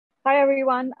Hi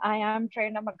everyone, I am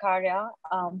Prernaa Makhariaa.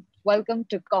 Welcome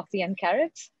to Coffee and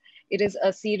Carats. It is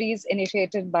a series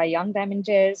initiated by Young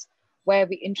Diamantaires where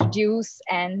we introduce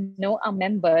and know our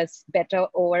members better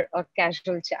over a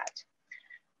casual chat.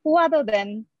 Who other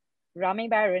than Rami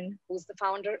Baron, who's the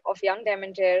founder of Young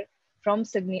Diamantaire from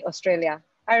Sydney, Australia.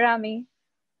 Hi Rami,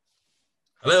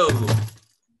 Hello.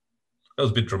 That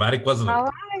was a bit dramatic, wasn't how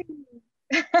it? are you?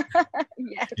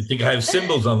 You Yes. think I have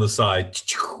symbols on the side?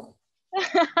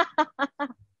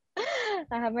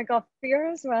 I have my coffee here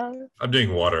as well. I'm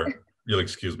doing water. You'll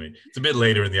excuse me. It's a bit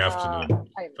later in the afternoon.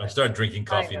 I If I know, start drinking I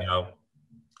coffee know. now,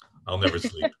 I'll never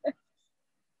sleep.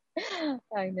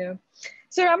 I know.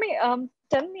 So, Rami,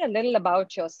 tell me a little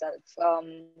about yourself.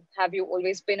 Have you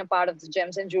always been a part of the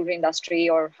gems and jewelry industry,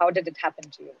 or how did it happen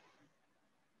to you?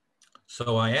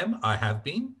 I have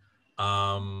been.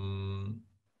 Um,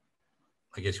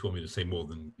 I guess you want me to say more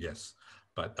than yes,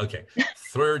 but okay.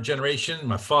 Third generation,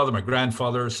 my father, my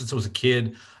grandfather, since I was a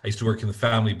kid, I used to work in the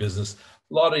family business,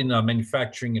 a lot in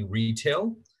manufacturing and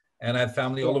retail. And I have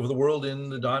family all Yeah, over the world in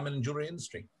the diamond and jewelry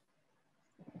industry.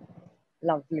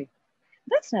 lovely.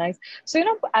 That's nice. So,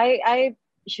 I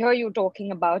hear you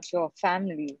talking about your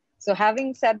family. So,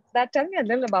 having said that, tell me a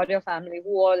little about your family.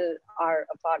 Who all are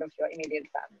a part of your immediate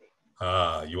family?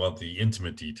 You want the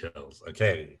intimate details.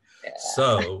 Okay. Yeah,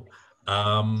 So,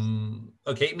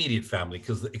 okay, immediate family,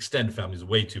 because the extended family is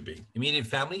way too big. Immediate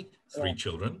family, yeah. three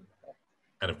children,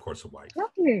 and of course, a wife.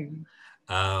 Lovely.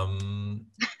 Um,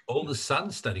 Oldest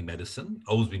son studying medicine,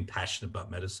 always been passionate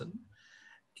about medicine.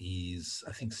 He's,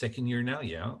 I think, second year now.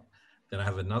 Yeah. Then I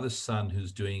have another son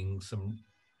who's doing some,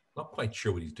 not quite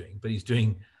sure what he's doing, but he's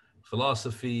doing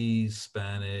philosophy,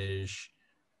 Spanish,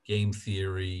 game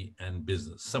theory, and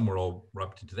business. Some are all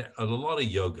wrapped into that. A lot of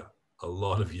yoga, a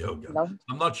lot of yoga. Love,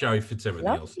 I'm not sure how he fits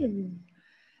everything else in. lovely.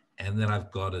 And then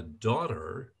I've got a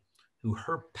daughter who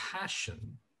her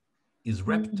passion is Mm-hmm.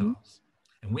 reptiles.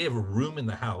 And we have a room in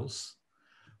the house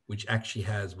which actually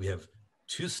has, we have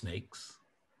two snakes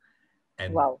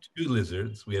and Wow. two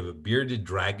lizards. We have a bearded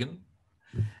dragon.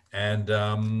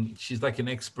 And she's like an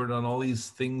expert on all these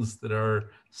things that are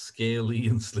scaly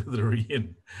and slithery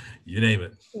and you name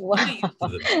it. You get Wow. used to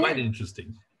them. Quite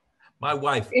interesting. My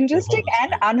wife will Interesting hold a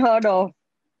and snake. unheard of.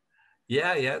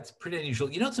 Yeah, yeah, it's pretty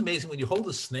unusual. You know, it's amazing when you hold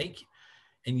a snake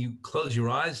and you close your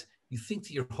eyes, you think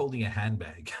that you're holding a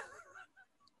handbag.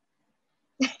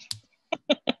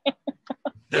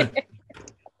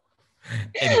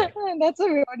 Anyway, That's a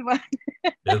weird one.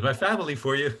 there's my family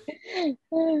for you.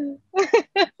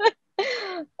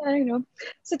 I know.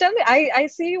 So tell me, I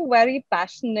see you very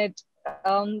passionate.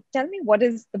 Tell me, what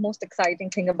is the most exciting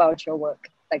thing about your work?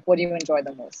 Like, what do you enjoy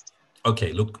the most?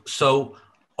 Okay, look, so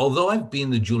although I've been in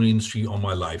the jewelry industry all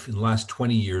my life, in the last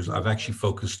 20 years, I've actually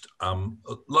focused, a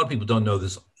lot of people don't know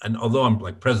this, and although I'm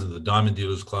like president of the Diamond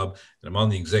Dealers Club and I'm on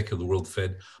the executive of the World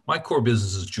Fed, my core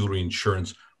business is jewelry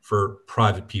insurance for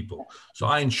private people. So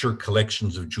I insure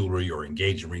collections of jewelry or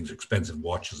engagement rings, expensive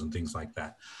watches and things like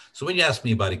that. So when you ask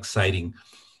me about exciting,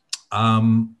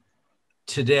 um,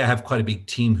 today I have quite a big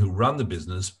team who run the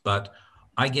business, but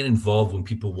I get involved when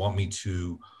people want me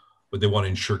to, but they want to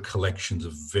insure collections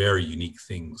of very unique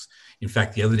things. In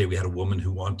fact, the other day we had a woman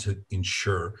who wanted to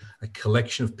insure a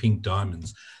collection of pink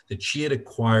diamonds that she had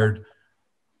acquired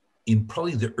in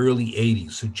probably the early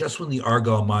 80s. So just when the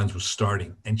Argyle mines were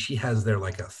starting, and she has there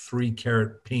like a 3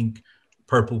 carat pink,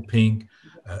 purple pink,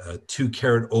 a 2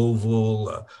 carat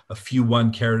oval, a few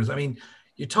 1 carats. I mean,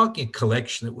 you're talking a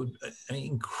collection that would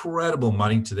incredible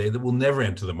money today that will never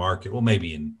enter the market. Well,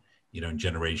 maybe in in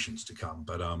generations to come.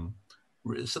 But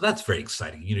so that's very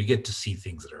exciting. You get to see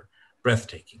things that are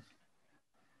breathtaking.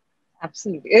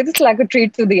 Absolutely. It's like a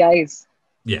treat to the eyes.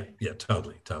 Yeah, yeah,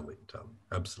 totally, totally, totally,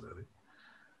 absolutely.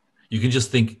 You can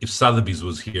just think if Sotheby's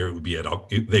was here, it would be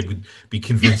they would be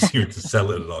convincing her to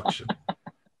sell it at auction.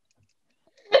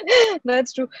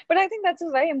 That's true. But I think that's a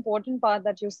very important part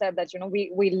that you said that,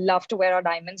 we love to wear our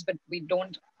diamonds, but we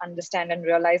don't understand and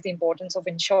realize the importance of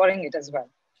insuring it as well.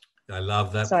 I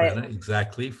love that, So I, Prana.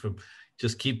 Exactly. From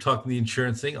just keep talking the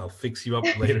insurance thing. I'll fix you up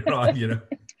later on. Yeah,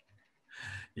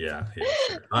 yeah,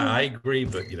 sure. I agree,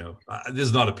 but this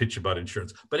is not a pitch about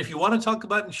insurance. But if you want to talk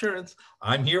about insurance,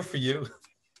 I'm here for you.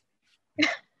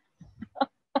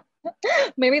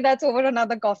 maybe that's over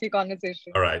another coffee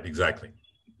conversation. All right, exactly.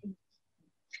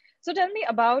 So tell me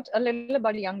about a little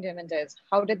about Young Diamantaires.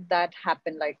 How did that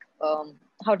happen? Like,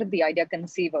 how did the idea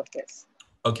conceive of this?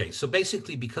 Okay, so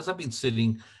basically, because I've been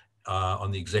sitting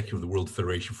on the executive of the World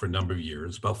Federation for a number of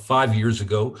years, about 5 years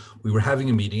ago, we were having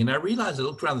a meeting, and I realized I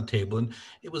looked around the table, and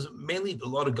it was mainly a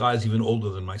lot of guys even older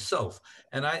than myself,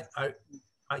 and I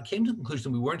I came to the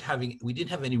conclusion we didn't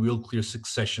have any real clear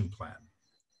succession plan,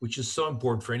 which is so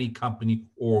important for any company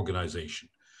or organization.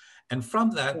 And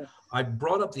from that, I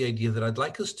brought up the idea that I'd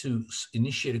like us to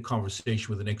initiate a conversation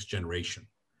with the next generation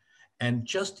and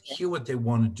just hear what they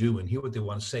want to do and hear what they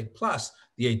want to say, plus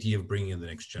the idea of bringing in the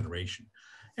next generation.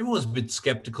 Everyone was a bit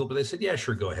skeptical, but they said, yeah,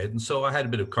 sure, go ahead. And so I had a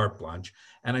bit of carte blanche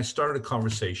and I started a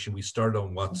conversation. We started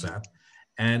on WhatsApp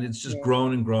and it's just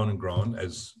grown and grown and grown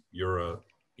as you're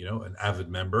an avid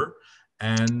member.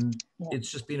 And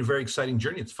it's just been a very exciting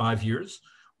journey. It's 5 years.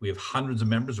 We have hundreds of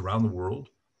members around the world.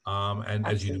 And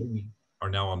as you know, we are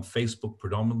now on Facebook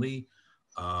predominantly.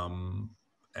 And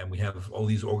we have all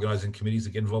these organizing committees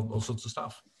that get involved in all sorts of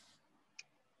stuff.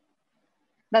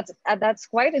 That's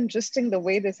quite interesting the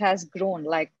way this has grown,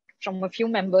 like from a few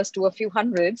members to a few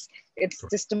hundreds. It's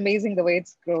just amazing the way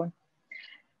it's grown.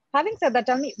 Having said that,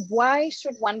 tell me, why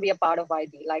should one be a part of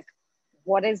YD? Like,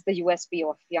 what is the USP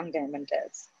of Young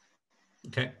Diamantaires?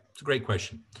 Okay, it's a great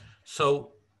question.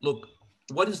 So look,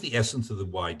 what is the essence of the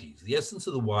YDs? The essence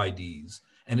of the YDs,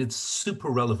 and it's super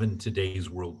relevant in today's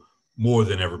world more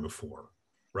than ever before,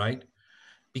 right?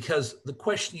 Because the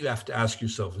question you have to ask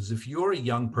yourself is, if you're a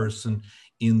young person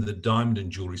in the diamond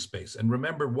and jewelry space, and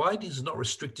remember, YDs is not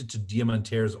restricted to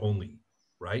Diamantaires only,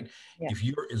 right? If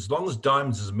you're, as long as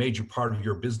diamonds is a major part of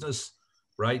your business,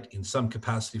 right, in some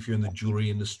capacity, if you're in the jewelry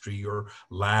industry or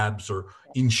labs or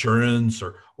insurance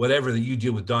or whatever that you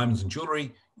deal with diamonds and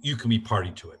jewelry, you can be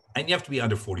party to it. And you have to be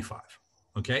under 45,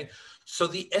 okay? So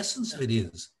the essence of it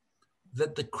is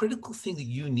that the critical thing that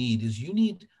you need is you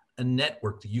need a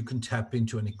network that you can tap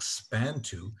into and expand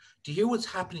to hear what's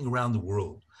happening around the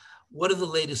world. What are the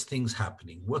latest things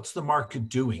happening? What's the market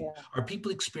doing? Are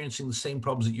people experiencing the same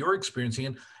problems that you're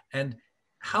experiencing? And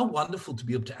how wonderful to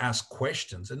be able to ask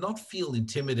questions and not feel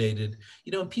intimidated.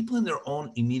 You know, people in their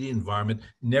own immediate environment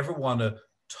never want to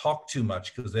talk too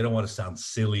much because they don't want to sound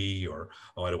silly or,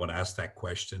 oh, I don't want to ask that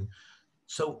question.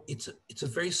 So it's a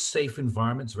very safe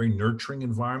environment. It's a very nurturing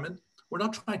environment. We're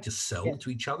not trying to sell to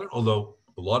each other, although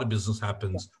a lot of business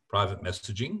happens private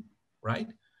messaging, right?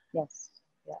 Yes.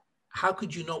 Yeah. How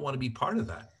could you not want to be part of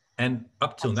that? And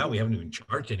up till now, we haven't even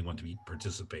charged anyone to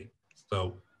participate.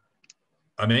 So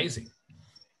amazing.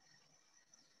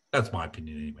 That's my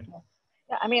opinion anyway.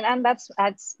 Yeah, I mean, and that's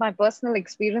my personal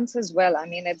experience as well. I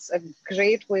mean, it's a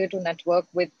great way to network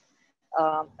with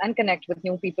and connect with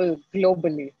new people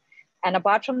globally. And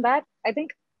apart from that, I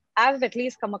think I've at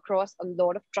least come across a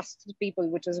lot of trusted people,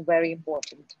 which is very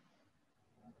important.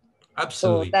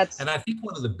 Absolutely. So and I think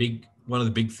one of the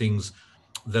big things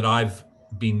that I've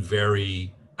been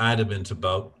very adamant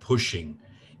about pushing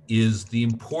is the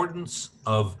importance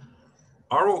of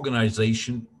our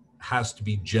organization has to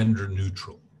be gender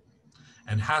neutral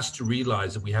and has to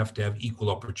realize that we have to have equal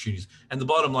opportunities. And the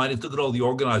bottom line is, look at all the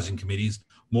organizing committees,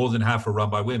 more than half are run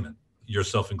by women,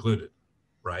 yourself included,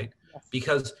 right? Yes.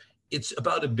 Because it's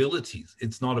about abilities.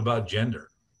 It's not about gender.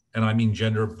 And I mean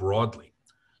gender broadly.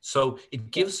 So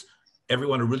it gives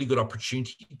everyone a really good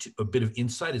opportunity a bit of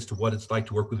insight as to what it's like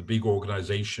to work with a big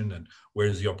organization and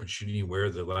where's the opportunity, where are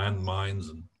the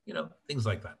landmines and, things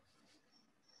like that.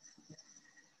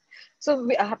 So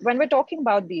when we're talking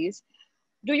about these,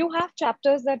 do you have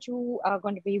chapters that you are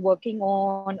going to be working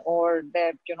on, or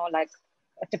that, like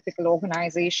a typical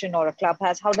organization or a club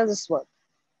has? How does this work?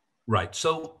 Right.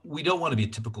 So we don't want to be a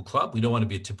typical club. We don't want to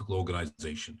be a typical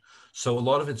organization. So a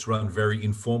lot of it's run very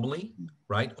informally,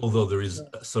 right? Although there is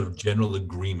a sort of general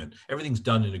agreement. Everything's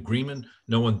done in agreement.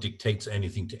 No one dictates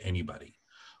anything to anybody.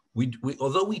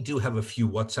 Although we do have a few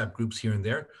WhatsApp groups here and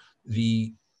there,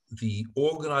 the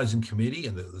organizing committee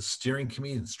and the steering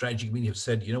committee and the strategy committee have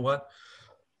said, you know what?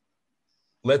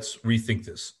 Let's rethink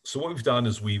this. So what we've done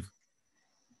is we've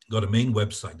got a main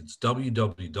website. It's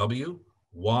www.ydts.org.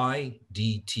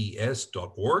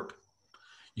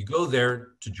 You go there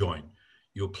to join.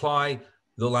 You apply.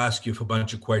 They'll ask you a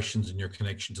bunch of questions in your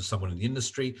connection to someone in the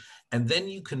industry. And then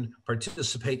you can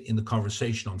participate in the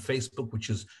conversation on Facebook, which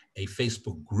is a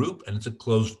Facebook group, and it's a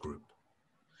closed group.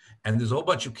 And there's a whole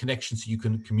bunch of connections you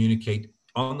can communicate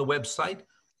on the website,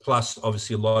 plus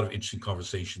obviously a lot of interesting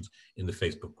conversations in the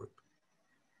Facebook group.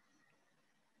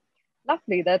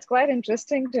 Lovely. That's quite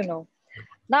interesting to know.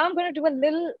 Now I'm going to do a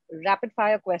little rapid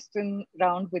fire question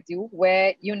round with you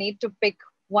where you need to pick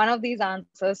one of these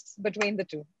answers between the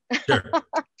two. Sure.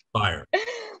 Fire.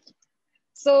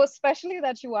 So especially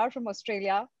that you are from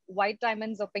Australia, white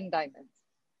diamonds or pink diamonds?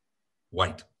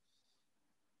 White.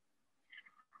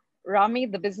 Rami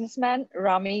the businessman,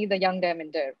 Rami the young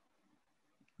diamantaire?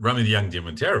 Rami the young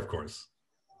diamantaire, of course.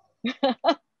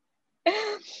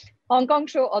 Hong Kong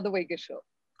show or the Vegas show?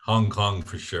 Hong Kong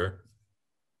for sure.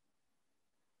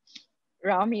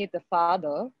 Rami the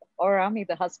father or Rami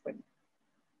the husband?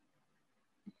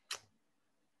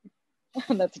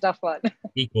 That's a tough one.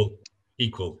 Equal,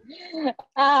 equal.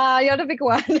 You're the big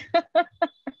one.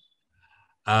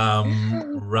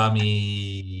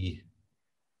 Rami,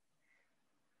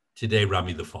 today,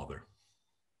 Rami the father.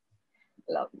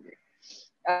 Lovely.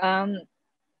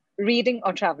 Reading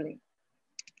or traveling?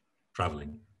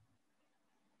 Traveling.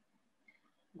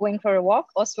 Going for a walk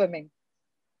or swimming?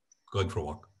 Going for a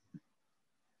walk.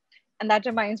 And that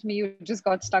reminds me, you just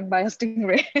got stung by a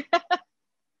stingray.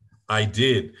 I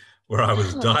did, where I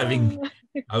was diving.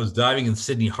 I was diving in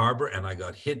Sydney Harbor and I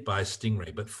got hit by a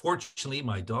stingray. But fortunately,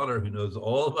 my daughter, who knows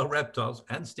all about reptiles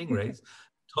and stingrays,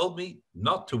 told me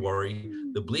not to worry.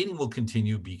 The bleeding will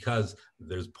continue because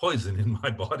there's poison in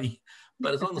my body.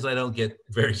 But as long as I don't get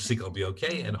very sick, I'll be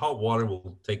okay. And hot water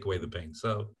will take away the pain.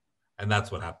 So, and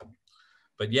that's what happened.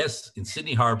 But yes, in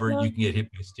Sydney Harbor, you can get hit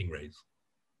by stingrays.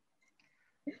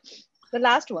 The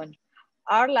last one.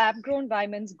 Are lab-grown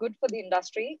diamonds good for the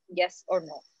industry? Yes or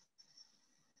no?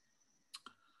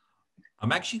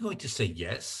 I'm actually going to say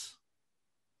yes,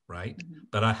 right?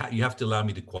 But you have to allow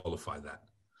me to qualify that.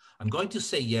 I'm going to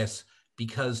say yes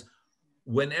because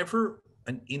whenever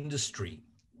an industry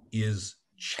is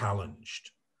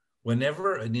challenged,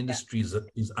 whenever an industry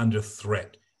is under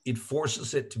threat, it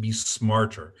forces it to be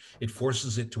smarter. It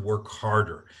forces it to work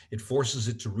harder. It forces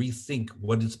it to rethink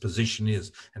what its position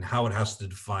is and how it has to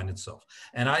define itself.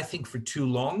 And I think for too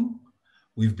long,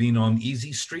 we've been on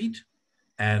easy street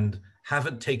and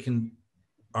haven't taken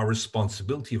our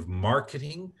responsibility of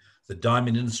marketing the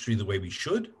diamond industry the way we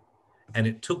should. And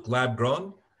it took lab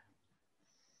grown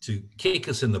to kick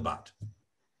us in the butt.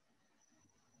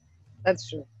 That's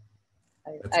true.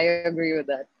 I agree with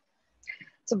that.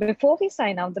 So before we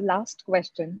sign out, the last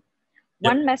question,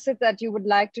 one message that you would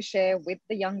like to share with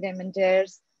the Young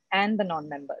Diamantaires and the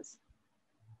non-members.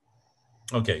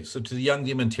 Okay, so to the Young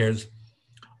Diamantaires,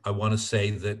 I want to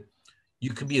say that you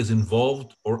can be as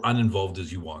involved or uninvolved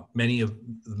as you want. Many of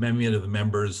the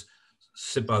members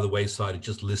sit by the wayside and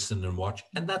just listen and watch,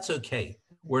 and that's okay.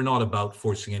 We're not about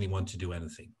forcing anyone to do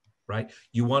anything, right?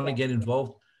 You want to get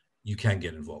involved, you can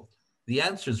get involved. The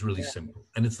answer is really simple,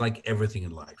 and it's like everything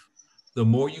in life. The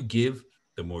more you give,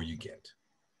 the more you get.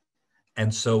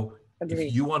 And so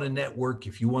if you want to network,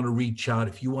 if you want to reach out,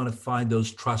 if you want to find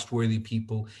those trustworthy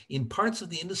people in parts of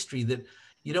the industry that,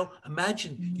 you know,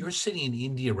 imagine you're sitting in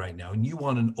India right now and you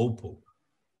want an opal.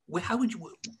 Where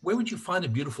would you find a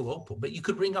beautiful opal? But you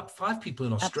could ring up 5 people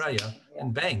in Australia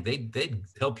and bang, they'd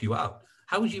help you out.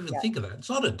 How would you even think of that? It's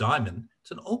not a diamond,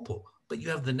 it's an opal, but you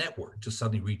have the network to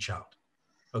suddenly reach out.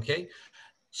 Okay.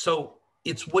 So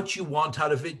it's what you want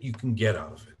out of it, you can get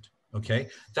out of it. Okay.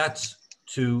 That's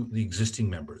to the existing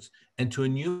members. And to a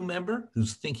new member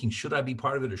who's thinking, should I be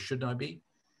part of it or shouldn't I be?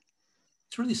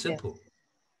 It's really simple.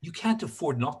 You can't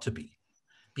afford not to be.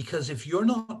 Because if you're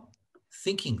not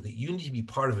thinking that you need to be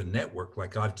part of a network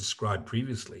like I've described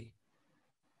previously,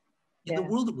 in the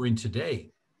world that we're in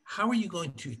today, how are you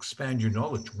going to expand your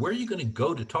knowledge? Where are you going to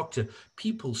go to talk to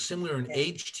people similar in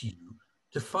age to you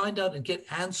to find out and get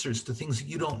answers to things that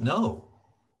you don't know?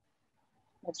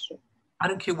 That's true. I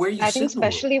don't care where you sit. I think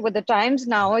especially with the times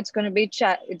now, it's going to be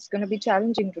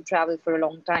challenging to travel for a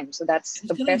long time. So that's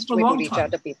the best way to reach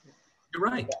out to people. You're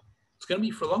right. Yeah. It's going to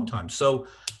be for a long time. So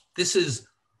this is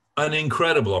an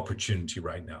incredible opportunity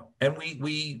right now, and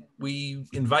we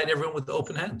invite everyone with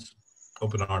open hands,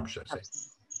 open arms, should I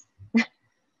say.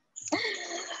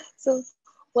 So,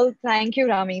 well, thank you,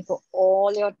 Rami, for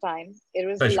all your time. It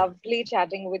was Pleasure. lovely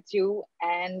chatting with you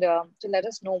and to let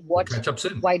us know what We'll catch up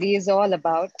soon. YD is all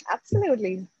about.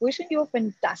 Absolutely. Wishing you a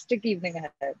fantastic evening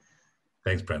ahead.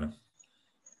 Thanks, Prernaa.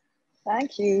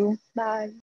 Thank you.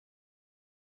 Bye.